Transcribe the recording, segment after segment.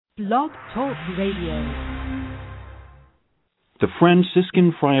Blog Talk Radio. The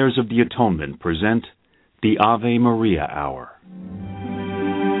Franciscan Friars of the Atonement present the Ave Maria Hour.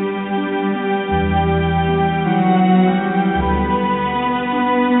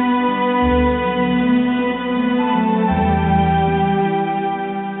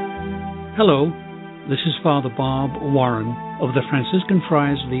 Hello, this is Father Bob Warren of the Franciscan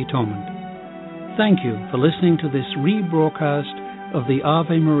Friars of the Atonement. Thank you for listening to this rebroadcast of the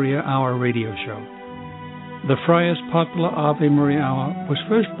Ave Maria Hour radio show. The Friars' popular Ave Maria Hour was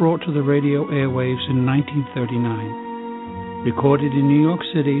first brought to the radio airwaves in 1939, recorded in New York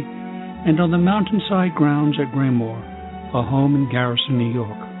City and on the mountainside grounds at Graymoor, a home in Garrison, New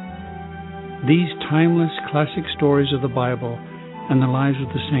York. These timeless classic stories of the Bible and the lives of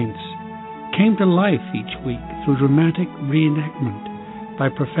the saints came to life each week through dramatic reenactment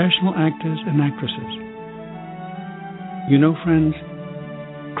by professional actors and actresses. You know, friends,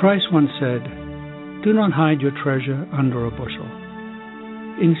 Christ once said, "Do not hide your treasure under a bushel."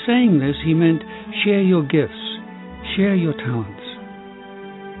 In saying this, he meant share your gifts, share your talents.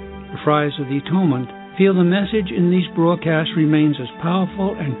 The Friars of the Atonement feel the message in these broadcasts remains as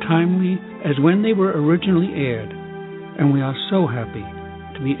powerful and timely as when they were originally aired, and we are so happy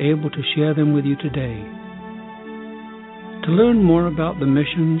to be able to share them with you today. To learn more about the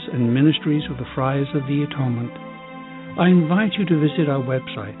missions and ministries of the Friars of the Atonement, I invite you to visit our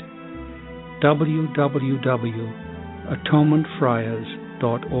website,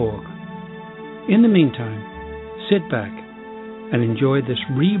 www.atonementfriars.org. In the meantime, sit back and enjoy this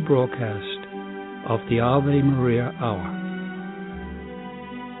rebroadcast of the Ave Maria Hour.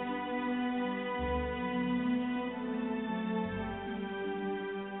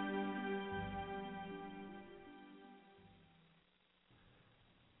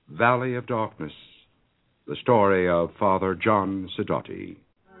 Valley of Darkness, the story of Father John Sidotti.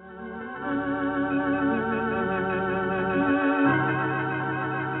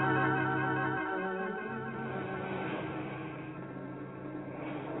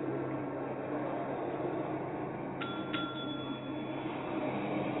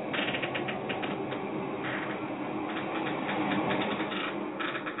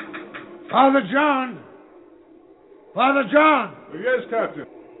 Father John! Father John! Yes, Captain.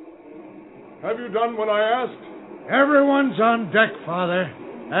 Have you done what I asked? Everyone's on deck, Father,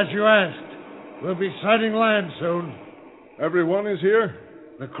 as you asked. We'll be sighting land soon. Everyone is here?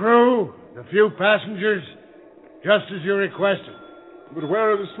 The crew, the few passengers, just as you requested. But where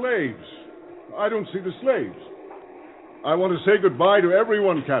are the slaves? I don't see the slaves. I want to say goodbye to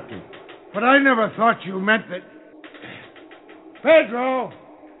everyone, Captain. But I never thought you meant that... Pedro!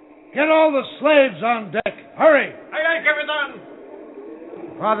 Get all the slaves on deck. Hurry! Aye, Captain.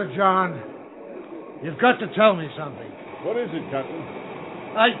 Father John, you've got to tell me something. What is it, Captain?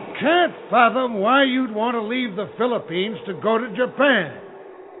 I can't fathom why you'd want to leave the Philippines to go to Japan.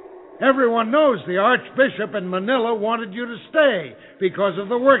 Everyone knows the Archbishop in Manila wanted you to stay because of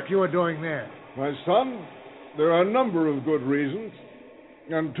the work you were doing there. My son, there are a number of good reasons,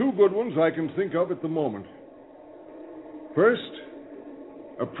 and two good ones I can think of at the moment. First,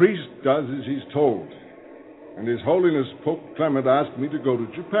 a priest does as he's told, and His Holiness Pope Clement asked me to go to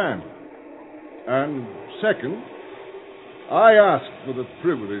Japan. And second, I asked for the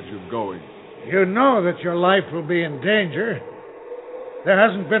privilege of going. You know that your life will be in danger. There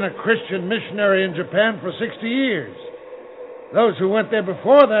hasn't been a Christian missionary in Japan for 60 years. Those who went there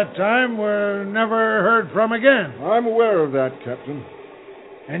before that time were never heard from again. I'm aware of that, Captain.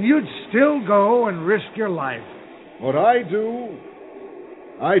 And you'd still go and risk your life. What I do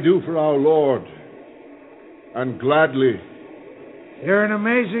for our Lord, and gladly. You're an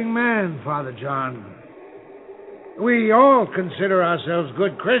amazing man, Father John. We all consider ourselves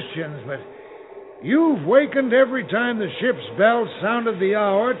good Christians, but you've wakened every time the ship's bell sounded the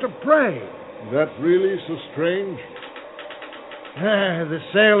hour to pray. Is that really so strange? The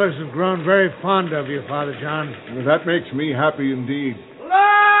sailors have grown very fond of you, Father John. That makes me happy indeed.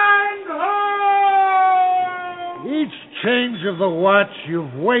 Land ho! Each change of the watch,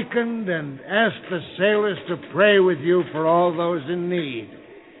 you've wakened and asked the sailors to pray with you for all those in need.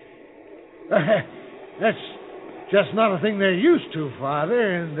 That's just not a thing they're used to,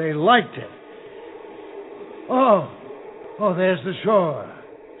 Father, and they liked it. Oh, there's the shore.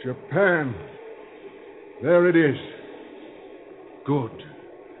 Japan. There it is. Good.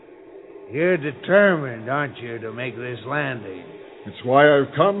 You're determined, aren't you, to make this landing? It's why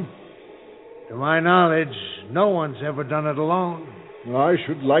I've come. To my knowledge, no one's ever done it alone. I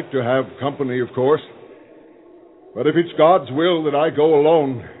should like to have company, of course. But if it's God's will that I go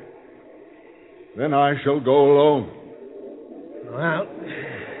alone, then I shall go alone. Well,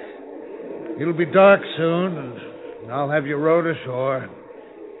 It'll be dark soon, and I'll have you rowed ashore.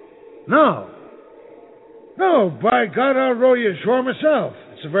 No, by God, I'll row you ashore myself.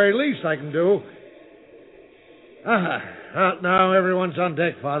 It's the very least I can do. Out now, everyone's on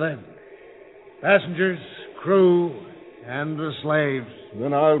deck, Father. Passengers, crew, and the slaves.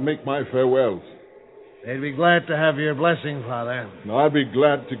 Then I'll make my farewells. They'd be glad to have your blessing, Father. I'll be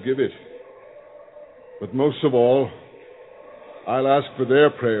glad to give it. But most of all, I'll ask for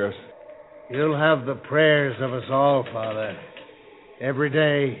their prayers. You'll have the prayers of us all, Father. Every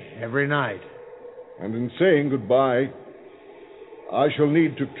day, every night. And in saying goodbye, I shall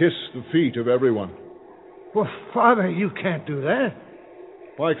need to kiss the feet of everyone. Well, Father, you can't do that.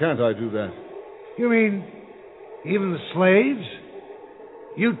 Why can't I do that? You mean even the slaves?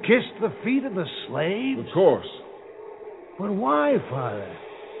 You'd kiss the feet of the slaves? Of course. But why, Father?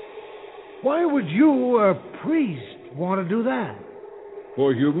 Why would you, a priest, want to do that?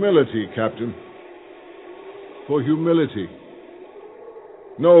 For humility, Captain. For humility.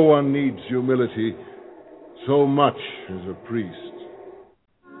 No one needs humility so much as a priest.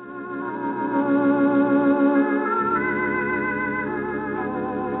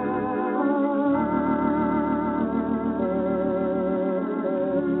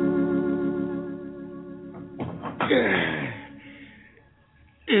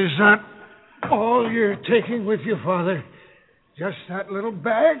 Is that all you're taking with you, Father? Just that little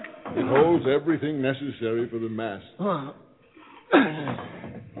bag? It holds everything necessary for the Mass. Oh.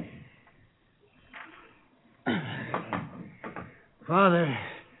 Father,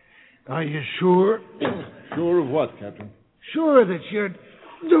 are you sure? Sure of what, Captain? Sure that you're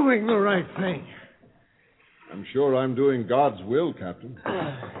doing the right thing. I'm sure I'm doing God's will, Captain.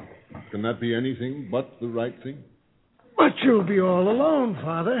 Can that be anything but the right thing? But you'll be all alone,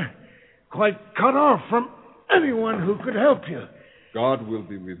 Father. Quite cut off from anyone who could help you. God will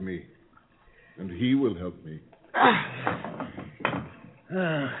be with me, and He will help me.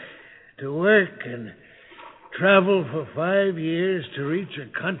 To work and travel for 5 years to reach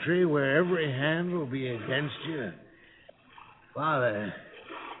a country where every hand will be against you. Father,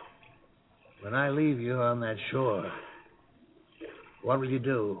 when I leave you on that shore, what will you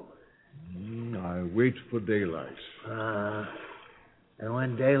do? I wait for daylight. And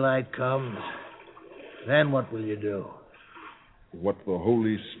when daylight comes, then what will you do? What the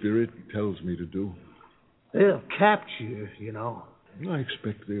Holy Spirit tells me to do. They'll capture you, know. I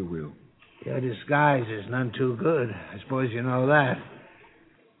expect they will. Your disguise is none too good. I suppose you know that.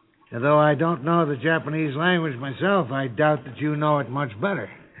 And though I don't know the Japanese language myself, I doubt that you know it much better.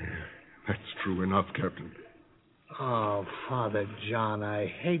 That's true enough, Captain. Oh, Father John, I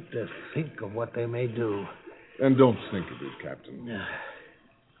hate to think of what they may do. And don't think of it, Captain.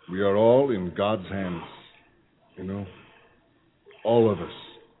 We are all in God's hands. You know, all of us.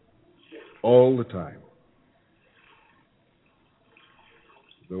 All the time.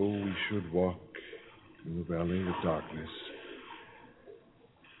 Though we should walk in the valley of darkness,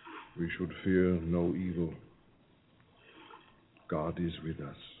 we should fear no evil. God is with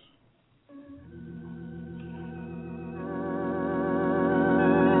us.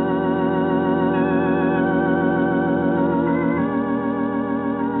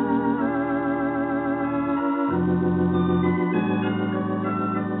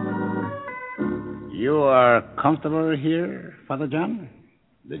 You are comfortable here, Father John?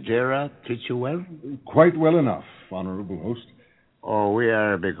 The Jera treats you well? Quite well enough, honorable host. Oh, we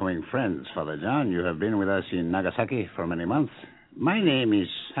are becoming friends, Father John. You have been with us in Nagasaki for many months. My name is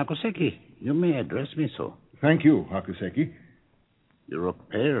Hakuseki. You may address me so. Thank you, Hakuseki. You look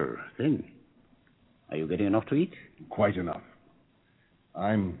pale, thin. Are you getting enough to eat? Quite enough.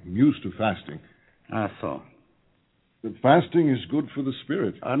 I'm used to fasting. Ah, so. But fasting is good for the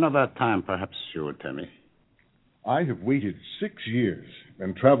spirit. Another time, perhaps you would tell me. I have waited 6 years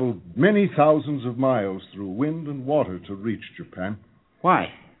and traveled many thousands of miles through wind and water to reach Japan.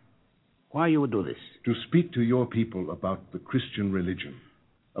 Why? Why you would do this? To speak to your people about the Christian religion,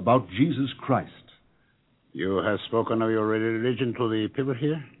 about Jesus Christ. You have spoken of your religion to the people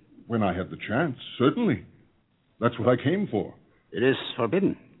here? When I had the chance, certainly. That's what I came for. It is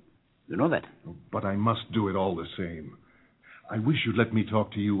forbidden. You know that. But I must do it all the same. I wish you'd let me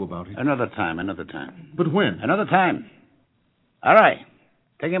talk to you about it. Another time. But when? Another time. All right.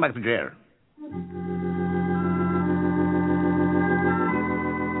 Take him back to jail.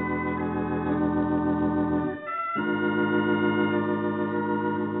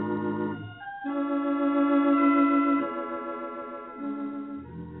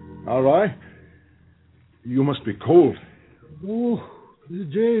 All right. You must be cold. Oh, the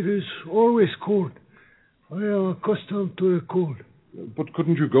jail is always cold. I am accustomed to the cold. But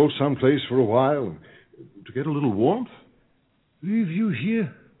couldn't you go someplace for a while to get a little warmth? Leave you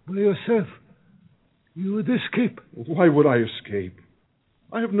here by yourself. You would escape. Why would I escape?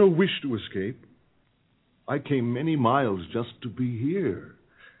 I have no wish to escape. I came many miles just to be here.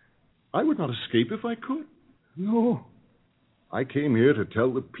 I would not escape if I could. No. I came here to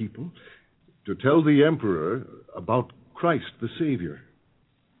tell the people, to tell the Emperor about Christ the Savior.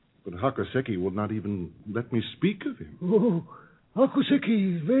 But Hakuseki would not even let me speak of him. Oh,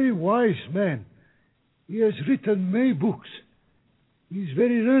 Hakuseki is a very wise man. He has written many books. He is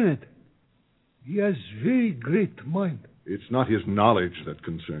very learned. He has very great mind. It's not his knowledge that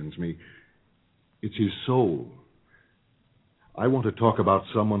concerns me. It's his soul. I want to talk about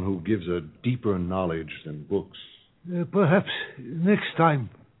someone who gives a deeper knowledge than books. Perhaps next time.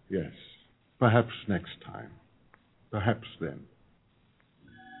 Yes, perhaps next time. Perhaps then.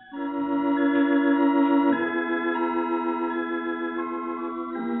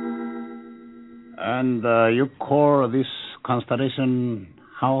 And you call this constellation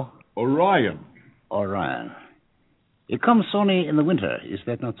how? Orion. Orion. It comes only in the winter, is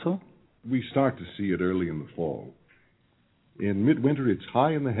that not so? We start to see it early in the fall. In midwinter, it's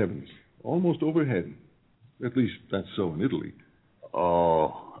high in the heavens, almost overhead. At least that's so in Italy.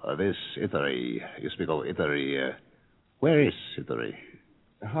 Oh, this Italy. You speak of Italy. Where is Italy?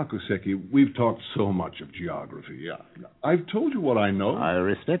 Hakuseki, we've talked so much of geography. I've told you what I know. I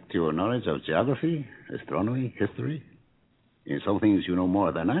respect your knowledge of geography, astronomy, history. In some things you know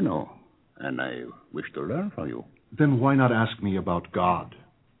more than I know, and I wish to learn from you. Then why not ask me about God?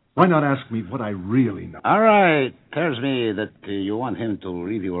 Why not ask me what I really know? All right. Tells me that you want him to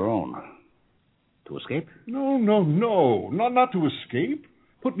leave you alone. To escape? No. Not to escape.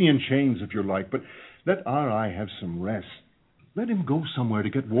 Put me in chains if you like, but let R.I. have some rest. Let him go somewhere to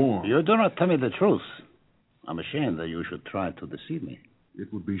get warm. You do not tell me the truth. I'm ashamed that you should try to deceive me.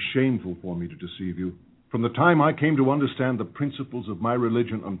 It would be shameful for me to deceive you. From the time I came to understand the principles of my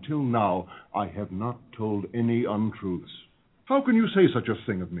religion until now, I have not told any untruths. How can you say such a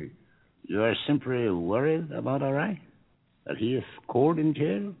thing of me? You are simply worried about R.I.? That he is cold in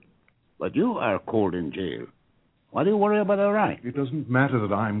jail? But you are cold in jail. Why do you worry about R.I.? It doesn't matter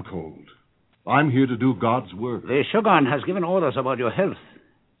that I'm cold. I'm here to do God's work. The Shogun has given orders about your health.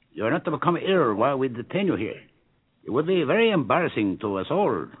 You are not to become ill while we detain you here. It would be very embarrassing to us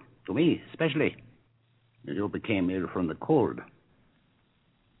all, to me especially, if you became ill from the cold.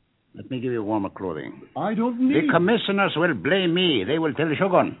 Let me give you warmer clothing. I don't need... The commissioners will blame me. They will tell the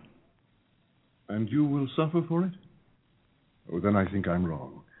Shogun. And you will suffer for it? Oh, then I think I'm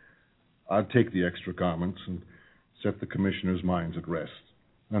wrong. I'll take the extra garments and set the commissioners' minds at rest.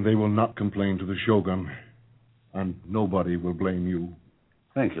 And they will not complain to the Shogun. And nobody will blame you.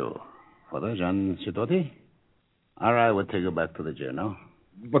 Thank you, Father John Sidotti. R.I. will take you back to the jail now.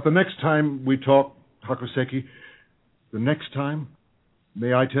 But the next time we talk, Hakuseki, the next time,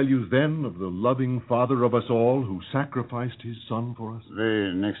 may I tell you then of the loving Father of us all who sacrificed his Son for us?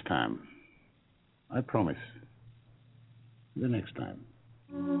 The next time. I promise. The next time.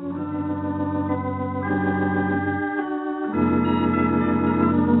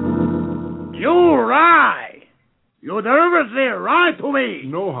 You lie! You deliberately lied to me!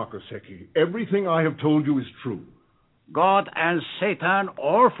 No, Hakuseki. Everything I have told you is true. God and Satan,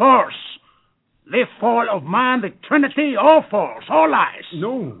 all false. The fall of man, the Trinity, all false, all lies.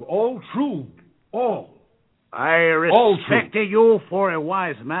 No, all true. All. I respected you for a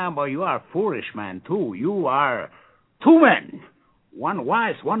wise man, but you are a foolish man, too. You are two men. One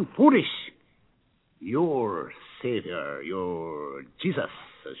wise, one foolish. Your Savior, your Jesus,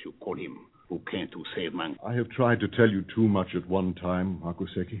 as you call him, who came to save man. I have tried to tell you too much at one time,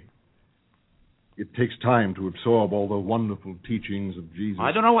 Hakuseki. It takes time to absorb all the wonderful teachings of Jesus.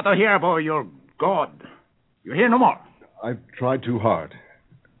 I don't know what to hear about your God. You hear no more. I've tried too hard.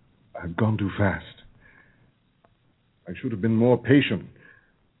 I've gone too fast. I should have been more patient.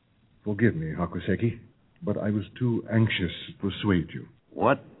 Forgive me, Hakuseki, but I was too anxious to persuade you.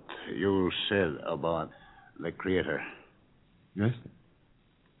 What you said about the Creator. Yes?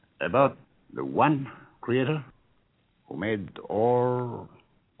 About the one Creator who made all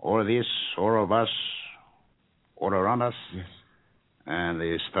this, all of us, all around us. Yes. And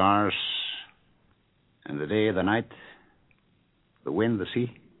the stars, and the day, the night, the wind, the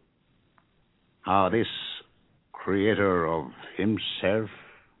sea. How this Creator of himself,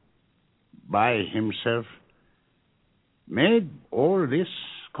 by himself, made all this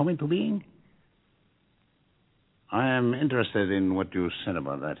come into being? I am interested in what you said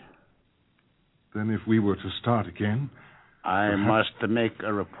about that. Then if we were to start again... I must make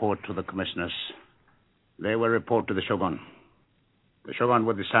a report to the commissioners. They will report to the Shogun. The Shogun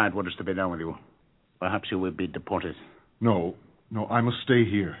will decide what is to be done with you. Perhaps you will be deported. No, I must stay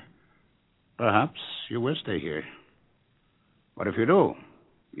here. Perhaps you will stay here. But if you do,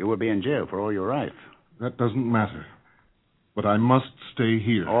 you will be in jail for all your life. That doesn't matter. But I must stay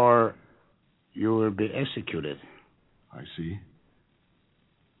here. Or you will be executed. I see.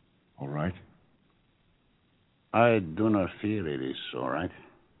 All right. I do not fear it is all right.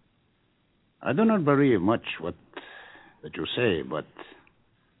 I do not believe much that you say, but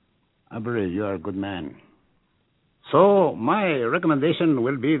I believe you are a good man. So my recommendation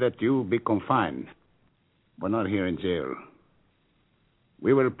will be that you be confined, but not here in jail.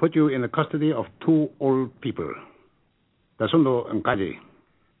 We will put you in the custody of two old people, Tasundo and Kaji.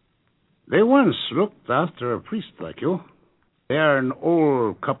 They once looked after a priest like you. They are an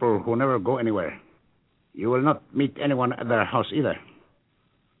old couple who never go anywhere. You will not meet anyone at their house either.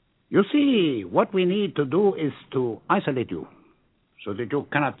 You see, what we need to do is to isolate you so that you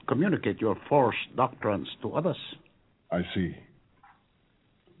cannot communicate your false doctrines to others. I see.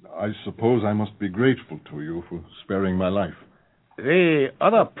 I suppose I must be grateful to you for sparing my life. The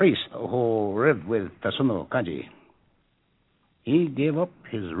other priest who lived with Tasuno Kaji, he gave up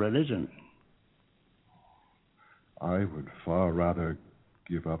his religion. I would far rather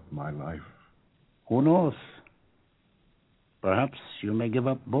give up my life. Who knows? Perhaps you may give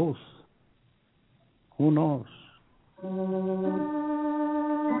up both. Who knows?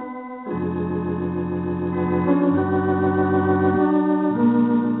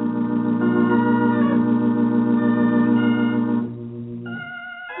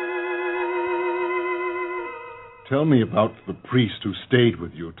 Tell me about the priest who stayed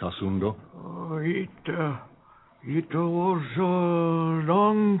with you, Tasundo. It was a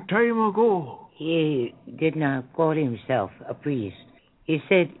long time ago. He did not call himself a priest. He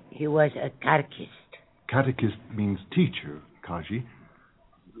said he was a catechist. Catechist means teacher, Kaji.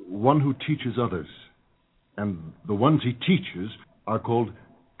 One who teaches others. And the ones he teaches are called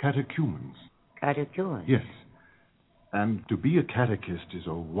catechumens. Catechumens? Yes. And to be a catechist is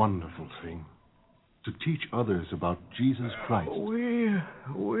a wonderful thing. To teach others about Jesus Christ. We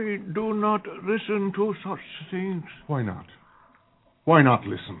do not listen to such things. Why not? Why not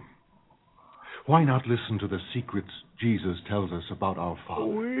listen? Why not listen to the secrets Jesus tells us about our Father?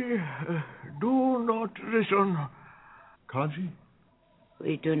 We do not listen. Kaji?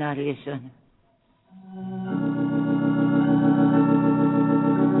 We do not listen.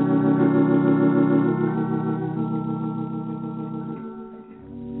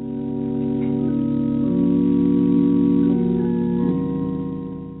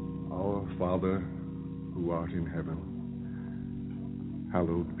 Our Father, who art in heaven,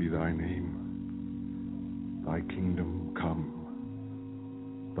 hallowed be thy name. Thy kingdom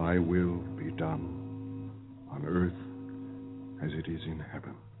come, thy will be done, on earth as it is in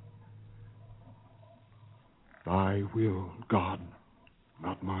heaven. Thy will, God,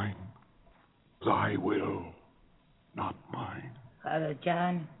 not mine. Thy will, not mine. Father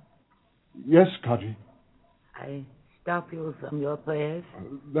John? Yes, Kaji? I stop you from your prayers?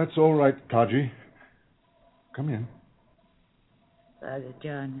 That's all right, Kaji. Come in. Father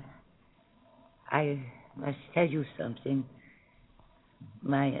John, I must tell you something.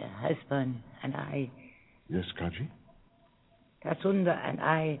 My husband and I... Yes, Kaji? Tasunda and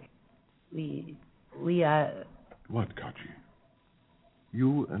I, we are... What, Kaji?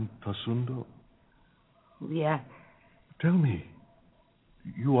 You and Tasundo? We are... Tell me,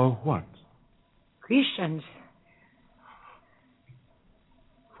 you are what? Christians.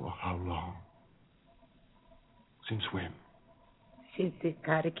 For how long? Since when? Since the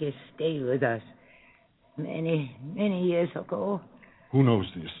catechist stayed with us. Many years ago. Who knows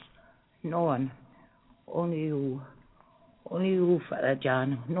this? No one. Only you. Only you, Father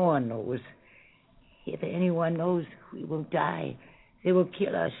John. No one knows. If anyone knows, we will die. They will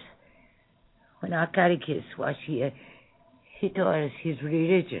kill us. When our catechist was here, he taught us his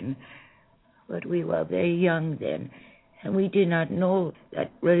religion. But we were very young then, and we did not know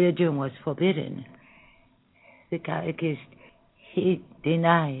that religion was forbidden. The catechist, he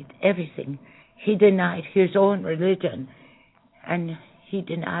denied everything. He denied his own religion, and he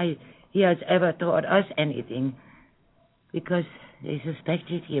denied he has ever taught us anything, because they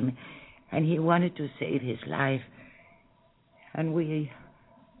suspected him, and he wanted to save his life. And we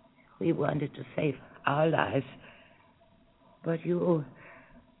wanted to save our lives. But you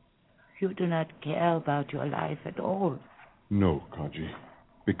do not care about your life at all. No, Kaji,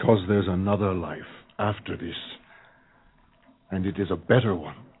 because there's another life after this, and it is a better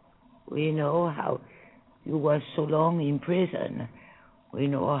one. We know how you were so long in prison. We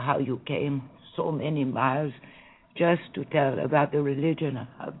know how you came so many miles just to tell about the religion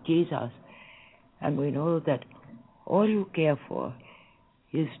of Jesus. And we know that all you care for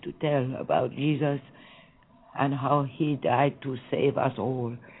is to tell about Jesus and how he died to save us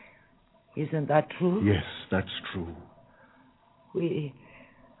all. Isn't that true? Yes, that's true. We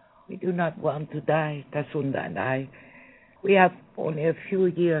do not want to die, Tasunda and I. We have only a few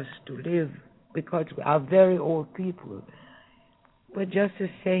years to live because we are very old people. But just the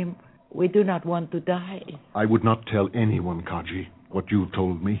same, we do not want to die. I would not tell anyone, Kaji, what you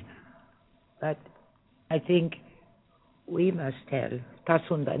told me. But I think we must tell,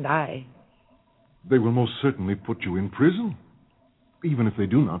 Tasunda and I. They will most certainly put you in prison, even if they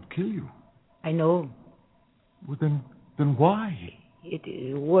do not kill you. I know. Well, then why? It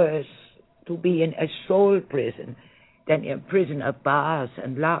is worse to be in a soul prison than in a prison of bars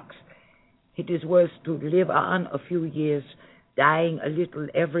and locks. It is worse to live on a few years, dying a little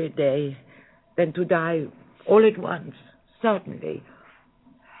every day, than to die all at once, suddenly,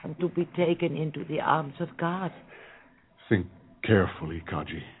 and to be taken into the arms of God. Think carefully,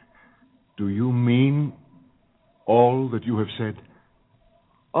 Kaji. Do you mean all that you have said?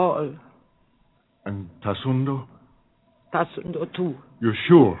 All. And Tasundo? Tasundo, too. You're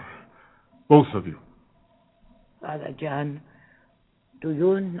sure? Both of you? Father John, do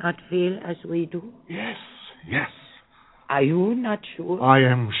you not feel as we do? Yes. Are you not sure? I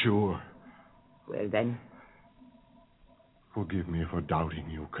am sure. Well, then. Forgive me for doubting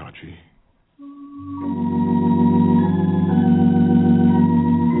you, Kaji.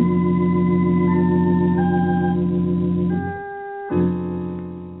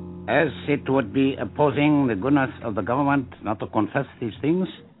 As it would be opposing the goodness of the government not to confess these things,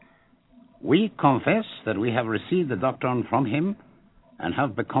 we confess that we have received the doctrine from him and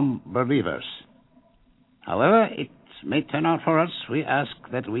have become believers. However it may turn out for us, we ask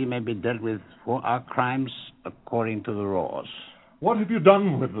that we may be dealt with for our crimes according to the laws. What have you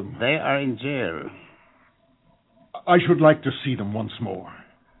done with them? They are in jail. I should like to see them once more.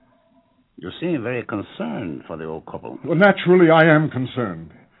 You seem very concerned for the old couple. Well, naturally, I am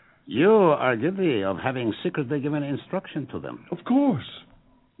concerned. You are guilty of having secretly given instruction to them. Of course.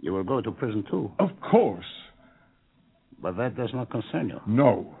 You will go to prison, too. Of course. But that does not concern you.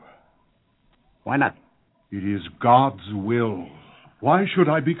 No. Why not? It is God's will. Why should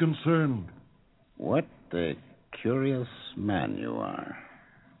I be concerned? What a curious man you are.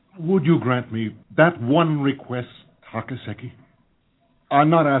 Would you grant me that one request, Hakaseki? I'll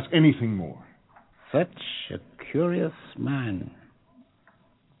not ask anything more. Such a curious man.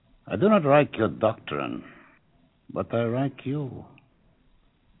 I do not like your doctrine, but I like you.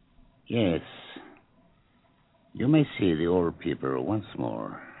 Yes, you may see the old people once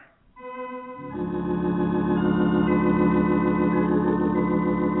more.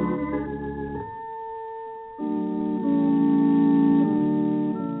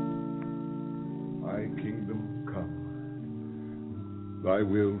 Thy kingdom come. Thy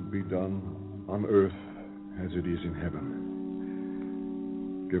will be done on earth as it is in heaven.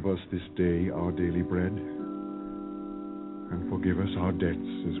 Give us this day our daily bread, and forgive us our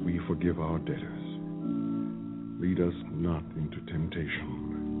debts as we forgive our debtors. Lead us not into temptation,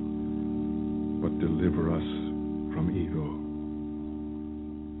 but deliver us from evil.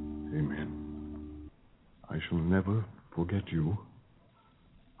 Amen. I shall never forget you.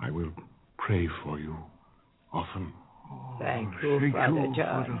 I will pray for you often. Thank you, Father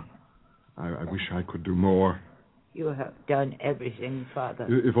John. I wish I could do more. You have done everything, Father.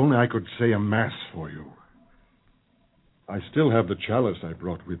 If only I could say a mass for you. I still have the chalice I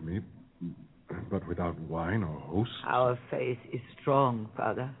brought with me, but without wine or host. Our faith is strong,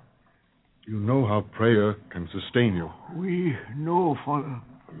 Father. You know how prayer can sustain you. We know, Father.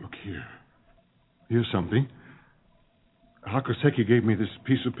 Look here. Here's something. Hakoseki gave me this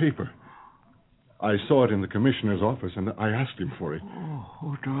piece of paper. I saw it in the commissioner's office, and I asked him for it. Oh,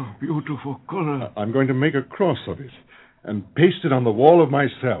 what a beautiful color. I'm going to make a cross of it and paste it on the wall of my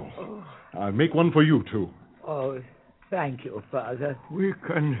cell. I'll make one for you, too. Oh, thank you, Father. We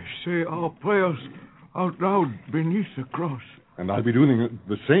can say our prayers out loud beneath the cross. And I'll be doing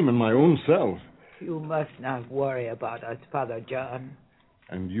the same in my own cell. You must not worry about us, Father John.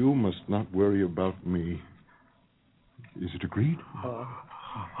 And you must not worry about me. Is it agreed?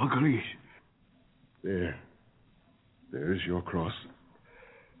 Agreed. There. There's your cross.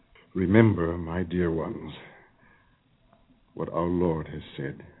 Remember, my dear ones, what our Lord has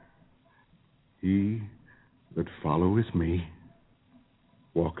said. He that followeth me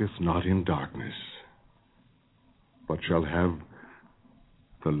walketh not in darkness, but shall have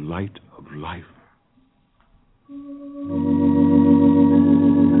the light of life.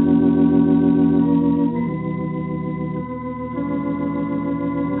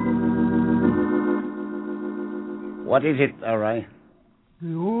 What is it, Arai?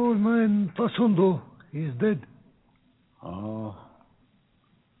 The old man Pasundo is dead. Oh.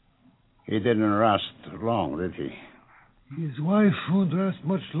 He didn't last long, did he? His wife won't last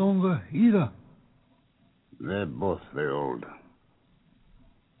much longer either. They're both very old.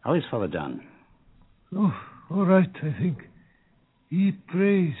 How is Father John? Oh, all right, I think. He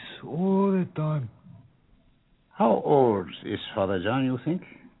prays all the time. How old is Father John, you think?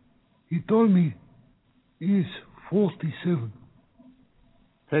 He told me he's 47.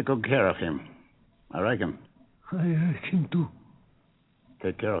 Take good care of him. I reckon. I reckon too.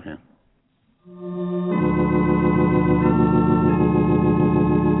 Take care of him.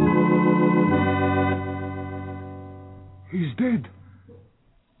 He's dead.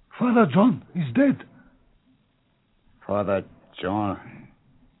 Father John is dead. Father John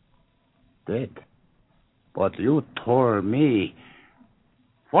dead? But you told me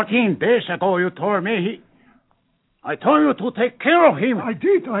 14 days ago you told me I told you to take care of him. I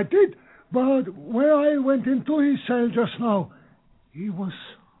did. But when I went into his cell just now, he was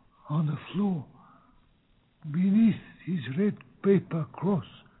on the floor beneath his red paper cross,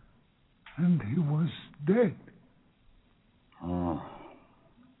 and he was dead. Oh,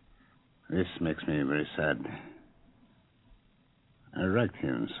 this makes me very sad. I liked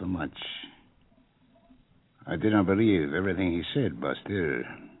him so much. I did not believe everything he said, but still,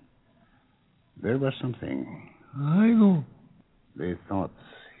 there was something. I know. The thoughts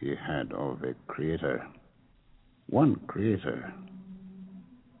he had of a creator, one creator,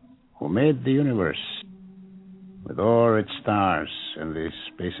 who made the universe with all its stars and the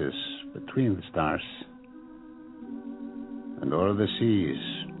spaces between the stars, and all the seas,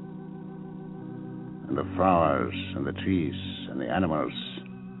 and the flowers, and the trees, and the animals,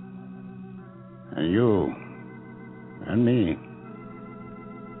 and you, and me,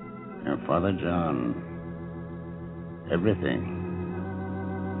 and Father John, everything,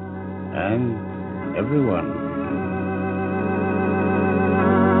 and everyone.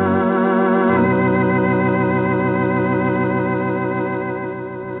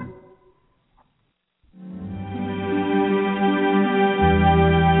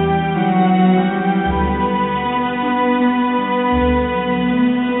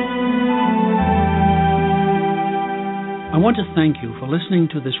 I want to thank you for listening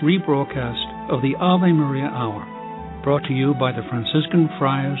to this rebroadcast of the Ave Maria Hour, brought to you by the Franciscan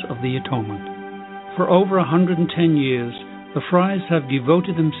Friars of the Atonement. For over 110 years, the friars have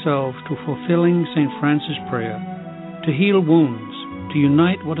devoted themselves to fulfilling St. Francis' prayer, to heal wounds, to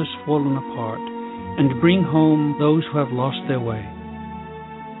unite what has fallen apart, and to bring home those who have lost their way.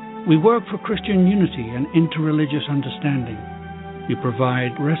 We work for Christian unity and interreligious understanding. We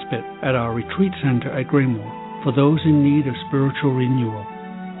provide respite at our retreat center at Graymoor for those in need of spiritual renewal.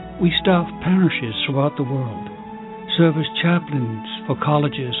 We staff parishes throughout the world, serve as chaplains for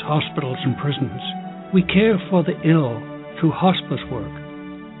colleges, hospitals, and prisons. We care for the ill through hospice work,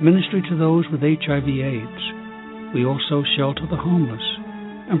 ministry to those with HIV/AIDS. We also shelter the homeless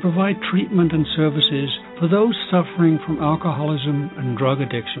and provide treatment and services for those suffering from alcoholism and drug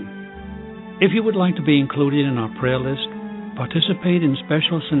addiction. If you would like to be included in our prayer list, participate in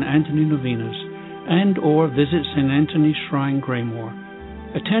special St. Anthony novenas, and or visit St. Anthony's Shrine, Graymoor,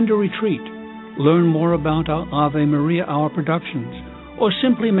 attend a retreat, learn more about our Ave Maria Hour productions, or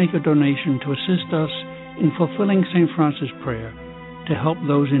simply make a donation to assist us in fulfilling St. Francis' prayer to help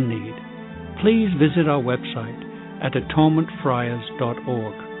those in need, please visit our website at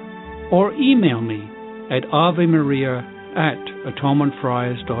atonementfriars.org or email me at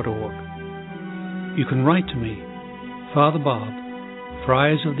avemaria@atonementfriars.org. You can write to me, Father Bob,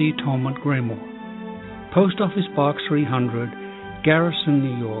 Friars of the Atonement, Graymoor, Post Office Box 300, Garrison,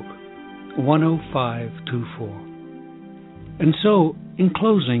 New York, 10524. And so, in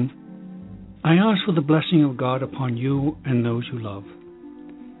closing, I ask for the blessing of God upon you and those you love.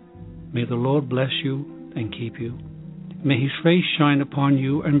 May the Lord bless you and keep you. May his face shine upon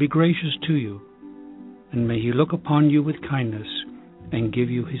you and be gracious to you. And may he look upon you with kindness and give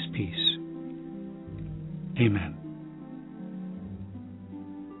you his peace. Amen.